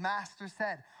so his master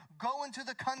said, go into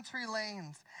the country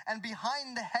lanes and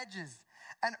behind the hedges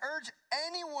and urge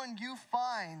anyone you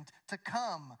find to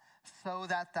come so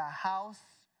that the house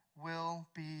will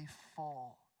be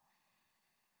full.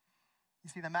 You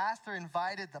see, the master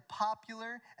invited the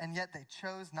popular, and yet they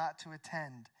chose not to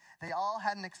attend. They all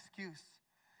had an excuse.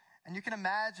 And you can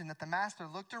imagine that the master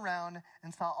looked around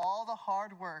and saw all the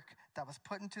hard work that was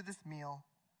put into this meal.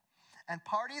 And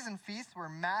parties and feasts were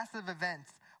massive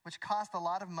events which cost a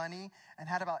lot of money and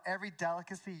had about every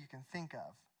delicacy you can think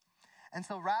of. And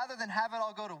so rather than have it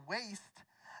all go to waste,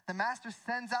 the master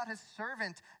sends out his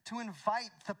servant to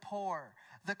invite the poor,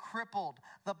 the crippled,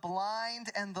 the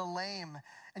blind, and the lame.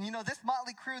 And you know, this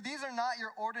motley crew, these are not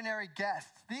your ordinary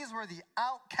guests. These were the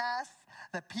outcasts,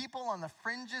 the people on the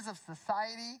fringes of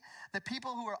society, the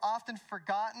people who are often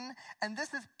forgotten. And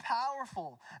this is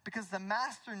powerful because the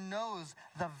master knows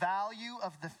the value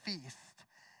of the feast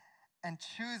and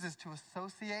chooses to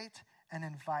associate and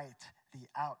invite the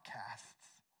outcasts.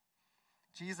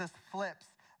 Jesus flips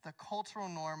the cultural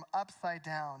norm upside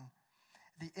down.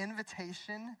 The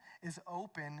invitation is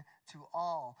open to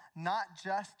all, not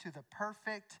just to the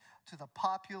perfect, to the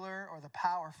popular, or the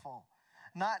powerful.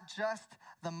 Not just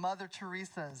the Mother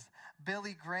Teresas,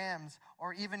 Billy Grahams,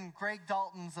 or even Greg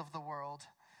Daltons of the world,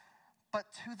 but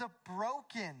to the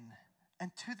broken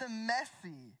and to the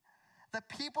messy, the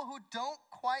people who don't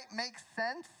quite make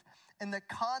sense in the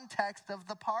context of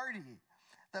the party,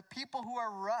 the people who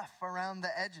are rough around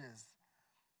the edges,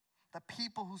 the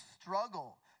people who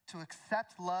struggle to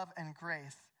accept love and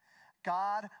grace.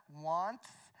 God wants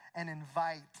and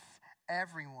invites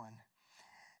everyone.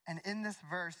 And in this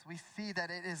verse, we see that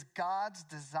it is God's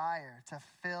desire to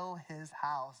fill his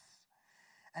house.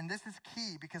 And this is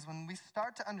key because when we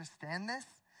start to understand this,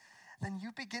 then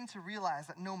you begin to realize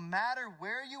that no matter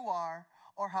where you are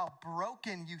or how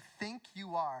broken you think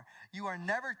you are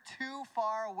never too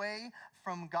far away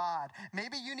from God.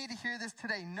 Maybe you need to hear this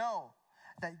today. Know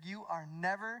that you are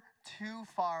never too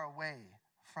far away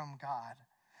from God.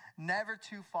 Never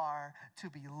too far to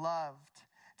be loved,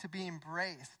 to be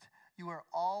embraced. You are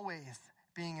always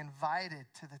being invited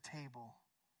to the table.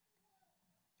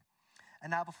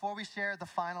 And now before we share the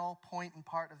final point and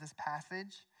part of this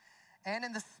passage, and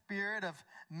in the spirit of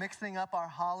mixing up our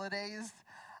holidays,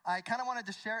 I kind of wanted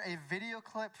to share a video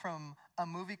clip from a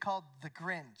movie called The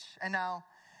Grinch. And now,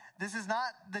 this is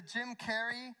not the Jim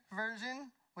Carrey version,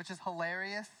 which is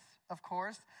hilarious, of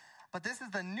course, but this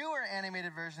is the newer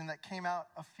animated version that came out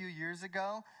a few years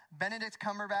ago. Benedict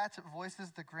Cumberbatch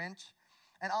voices the Grinch.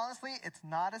 And honestly, it's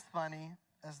not as funny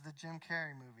as the Jim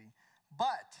Carrey movie.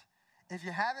 But if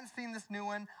you haven't seen this new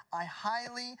one, I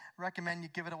highly recommend you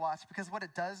give it a watch because what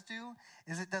it does do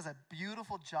is it does a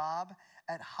beautiful job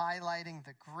at highlighting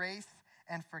the grace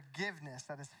and forgiveness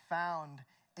that is found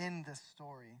in this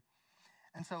story.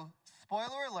 And so,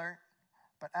 spoiler alert,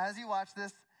 but as you watch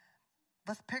this,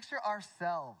 let's picture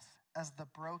ourselves as the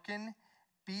broken,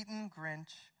 beaten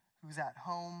Grinch who's at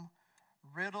home,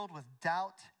 riddled with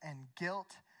doubt and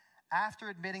guilt after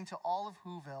admitting to all of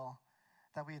Whoville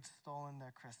that we had stolen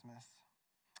their Christmas.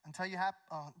 Until you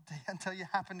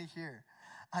happen to hear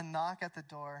a knock at the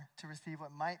door to receive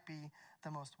what might be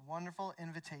the most wonderful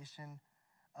invitation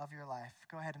of your life.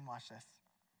 Go ahead and watch this.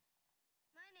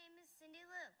 My name is Cindy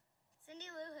Lou. Cindy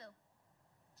Lou who?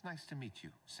 It's nice to meet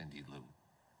you, Cindy Lou.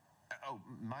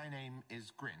 My name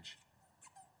is Grinch.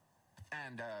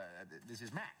 And this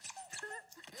is Max.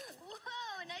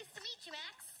 Whoa, nice to meet you,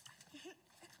 Max.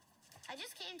 I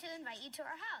just came to invite you to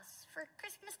our house for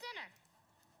Christmas dinner.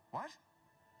 What?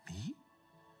 Me?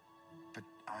 But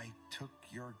I took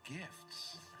your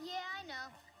gifts. Yeah, I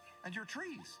know. And your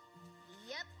trees.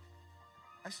 Yep,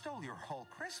 I stole your whole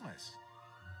Christmas.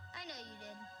 I know you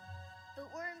did.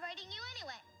 But we're inviting you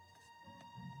anyway.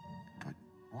 But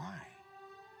why?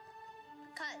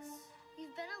 'Cause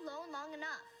you've been alone long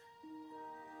enough.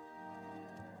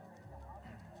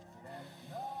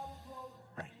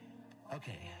 Right.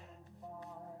 Okay.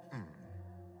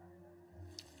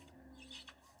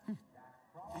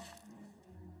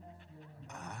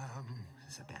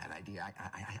 It's a bad idea. I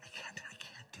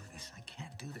can't do this. I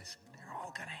can't do this. They're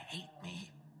all gonna hate me.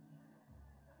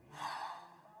 All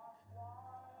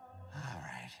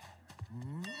right.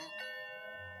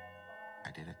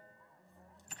 I did it.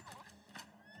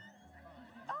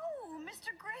 Oh,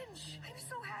 Mr. Grinch, I'm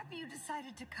so happy you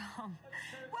decided to come.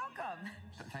 Welcome.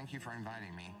 Thank you for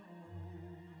inviting me.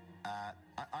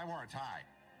 I wore a tie.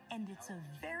 And it's a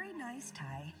very nice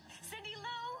tie. Cindy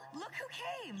Lou, look who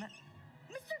came.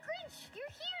 Mr. Grinch, you're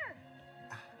here.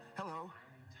 Hello.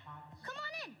 Come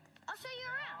on in. I'll show you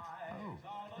around. Oh,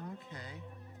 okay.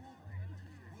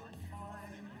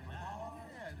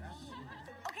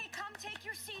 Okay, come take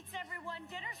your seats, everyone.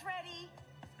 Dinner's ready.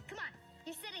 Come on,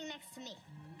 you're sitting next to me.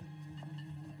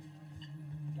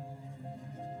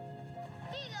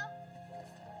 Here you go.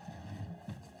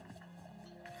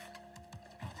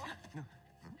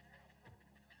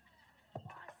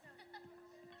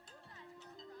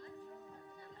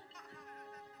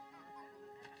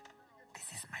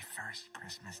 This is my first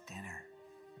Christmas dinner.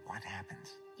 What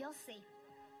happens? You'll see.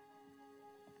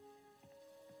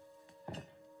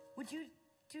 Would you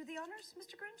do the honors,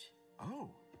 Mr. Grinch? Oh,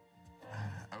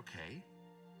 okay.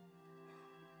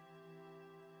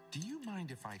 Do you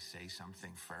mind if I say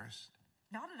something first?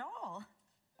 Not at all.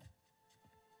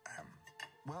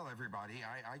 Well, everybody,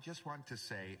 I just want to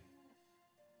say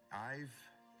I've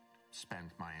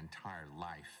spent my entire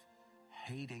life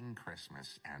hating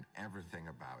Christmas and everything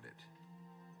about it.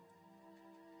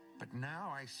 But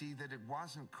now I see that it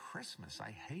wasn't Christmas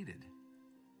I hated.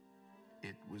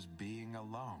 It was being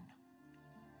alone.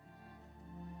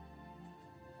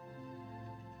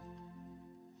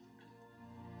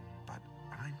 But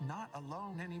I'm not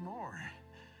alone anymore.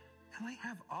 And I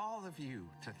have all of you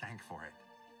to thank for it.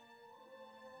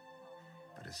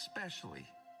 But especially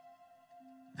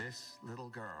this little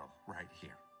girl right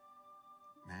here.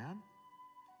 Ma'am,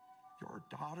 your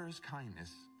daughter's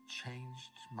kindness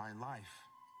changed my life.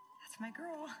 That's my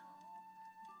girl.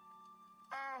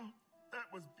 Oh,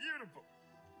 that was beautiful.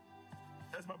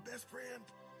 That's my best friend.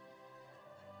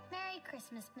 Merry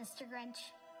Christmas, Mr.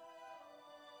 Grinch.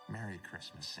 Merry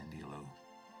Christmas, Cindy Lou.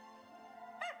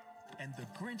 And the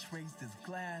Grinch raised his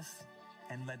glass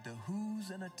and led the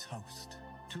Who's in a toast.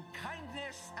 To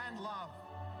kindness and love,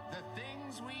 the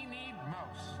things we need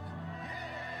most.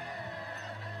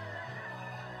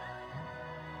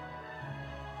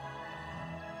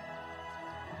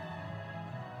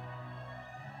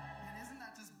 And isn't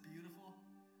that just beautiful?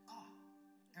 Oh,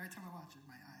 every time I watch it,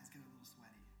 my eyes get a little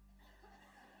sweaty.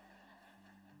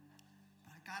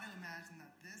 But I gotta imagine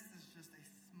that this is just a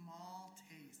small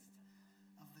taste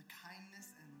of the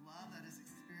kindness and love that is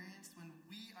experienced when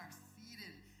we are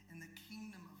seated in the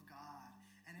kingdom of God.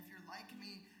 And if you're like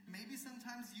me, maybe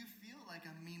sometimes you feel like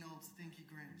a mean old stinky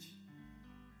Grinch.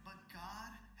 But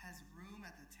God has room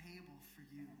at the table for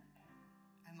you.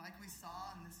 And like we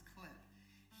saw in this clip,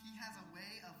 He has a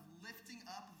way of lifting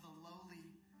up the lowly,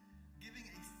 giving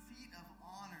a seat of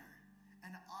honor,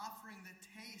 and offering the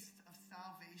taste of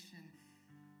salvation.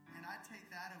 And I'd take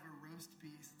that over roast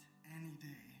beast any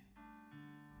day.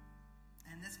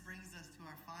 And this brings us to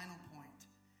our final point.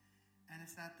 And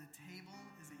it's that the table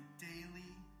is a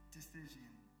daily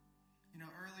decision. You know,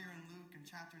 earlier in Luke in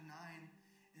chapter 9,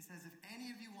 it says, if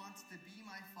any of you wants to be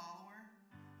my follower,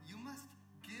 you must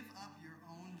give up your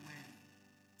own way.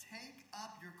 Take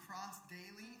up your cross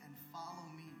daily and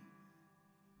follow me.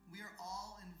 We are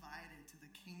all invited to the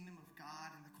kingdom of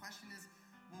God. And the question is,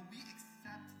 will we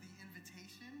accept the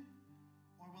invitation,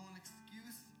 or will an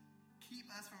excuse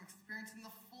keep us from experiencing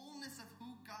the fullness of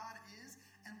who God is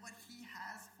and what He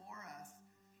has for us?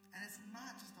 And it's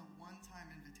not just a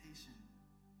one-time invitation,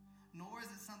 nor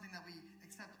is it something that we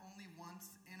accept only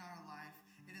once in our life.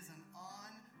 It is an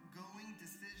ongoing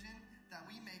decision that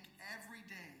we make every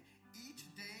day. Each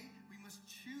day, we must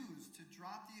choose to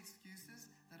drop the excuses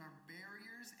that are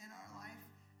barriers in our life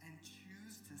and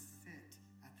choose to sit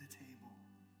at the table.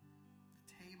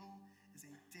 The table is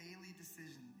a daily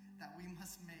decision that we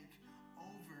must make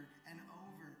over and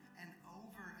over and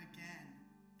over again.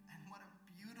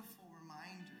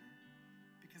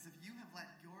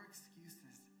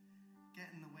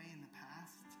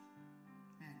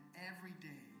 every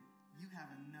day you have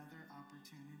another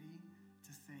opportunity to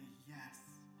say yes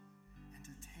and to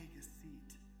take a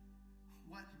seat.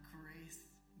 What grace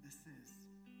this is.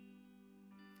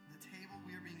 The table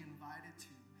we are being invited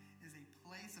to is a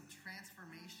place of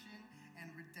transformation and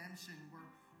redemption where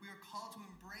we are called to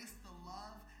embrace the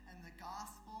love and the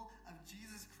gospel of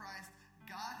Jesus Christ.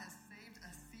 God has saved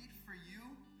a seat for you.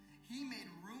 He made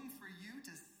room for you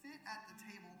to sit at the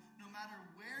table no matter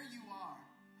where you are,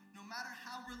 no matter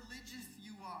how religious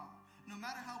you are, no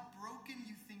matter how broken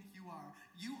you think you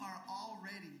are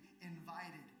already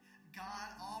invited. God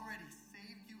already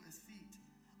saved you a seat.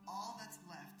 All that's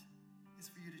left is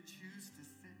for you to choose to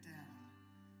sit down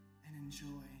and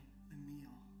enjoy the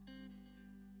meal.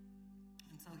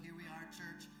 And so here we are,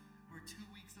 church. We're 2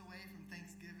 weeks away from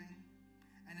Thanksgiving.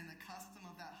 And in the custom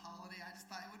of that holiday, I just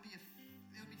thought it would be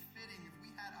fitting if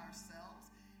we had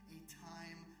ourselves a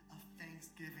time of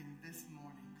thanksgiving this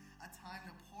morning, a time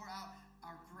to pour out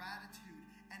our gratitude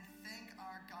and thank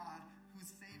our God who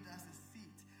saved us a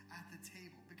seat at the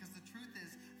table. Because the truth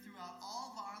is, throughout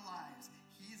all of our lives,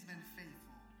 He's been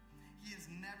faithful. He has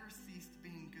never ceased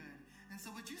being good. And so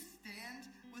would you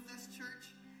stand with us, church?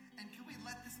 And can we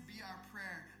let this be our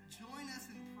prayer? Join us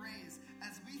in praise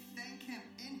as we thank Him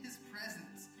in His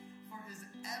presence for His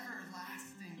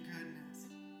everlasting goodness.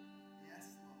 Yes,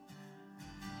 Lord.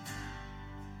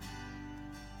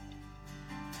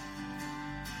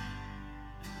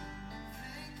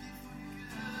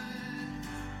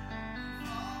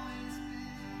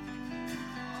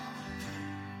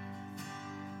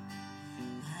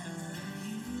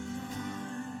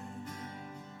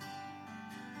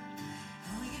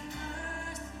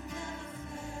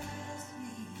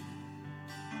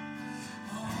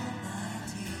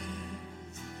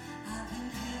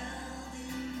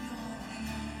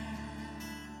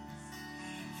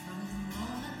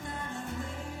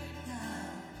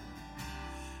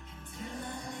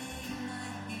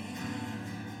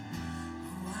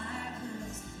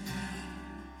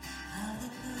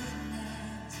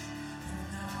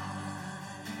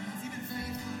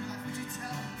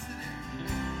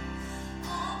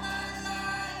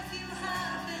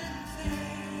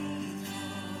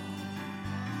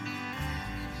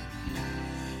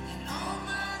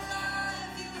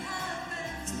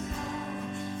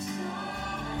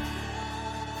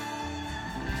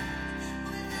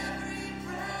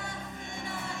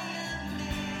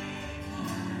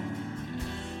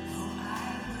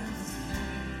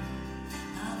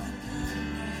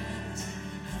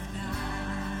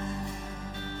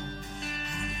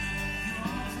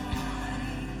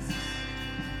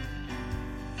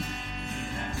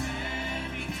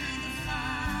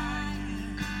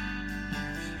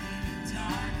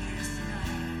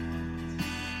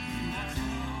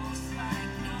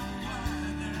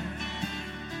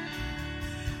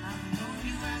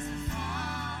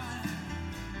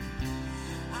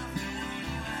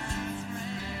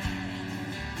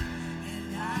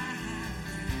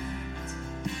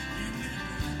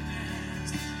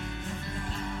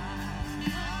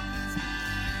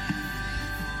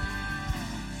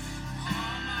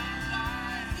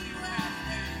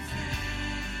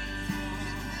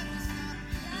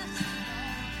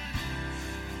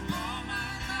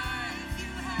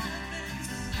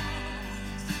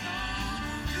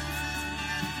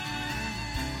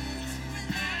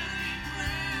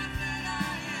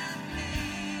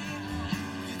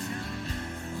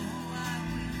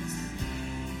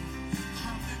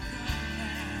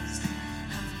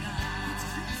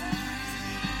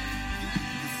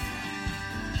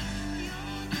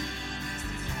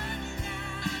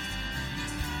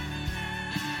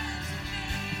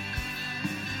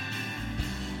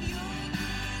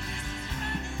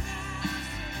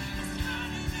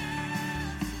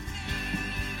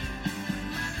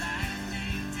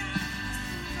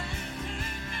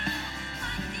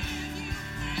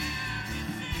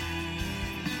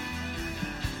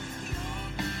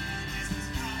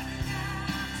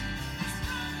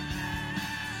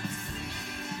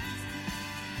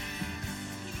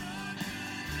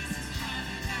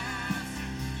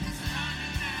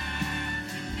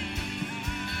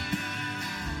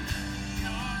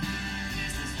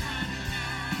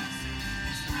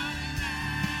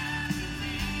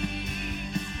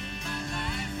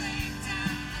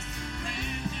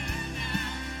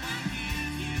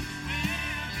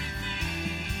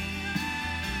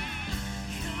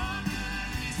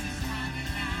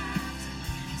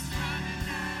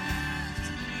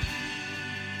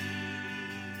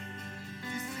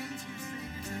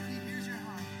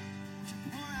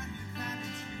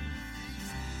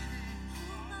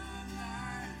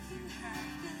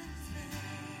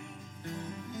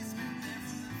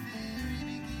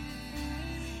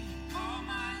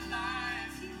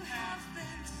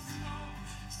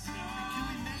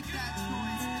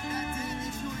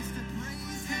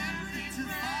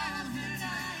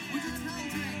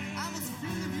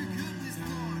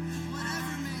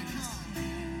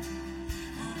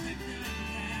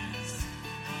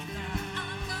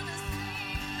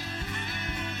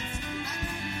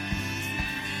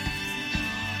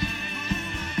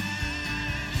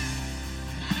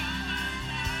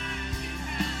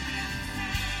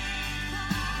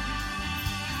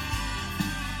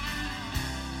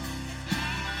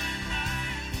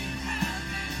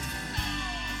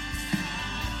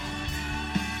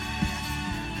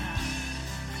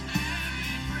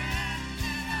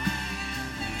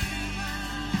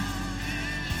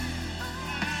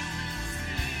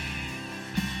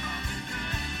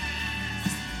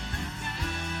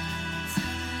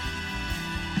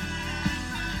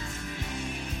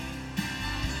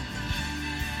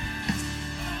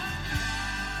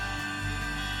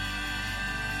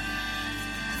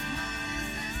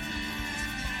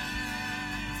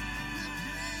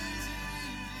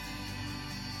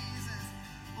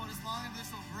 long as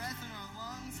there's still breath in our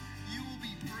lungs, you will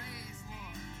be praised,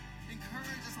 Lord.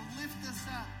 Encourage us, lift us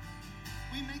up.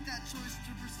 We make that choice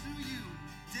to pursue you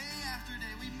day after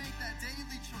day. We make that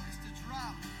daily choice to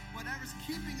drop whatever's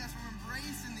keeping us from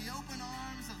embracing the open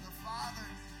arms of the Father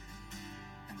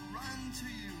and run to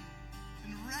you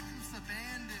in reckless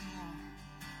abandon, Lord.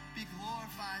 Be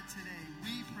glorified today.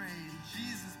 We pray in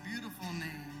Jesus' beautiful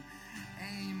name.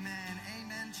 Amen.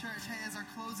 Amen, church. Hey, as our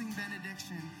closing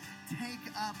benediction, take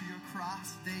up your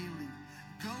cross daily.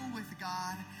 Go with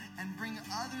God and bring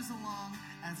others along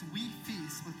as we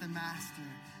feast with the Master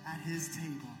at his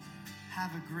table.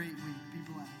 Have a great week.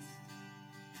 Be blessed.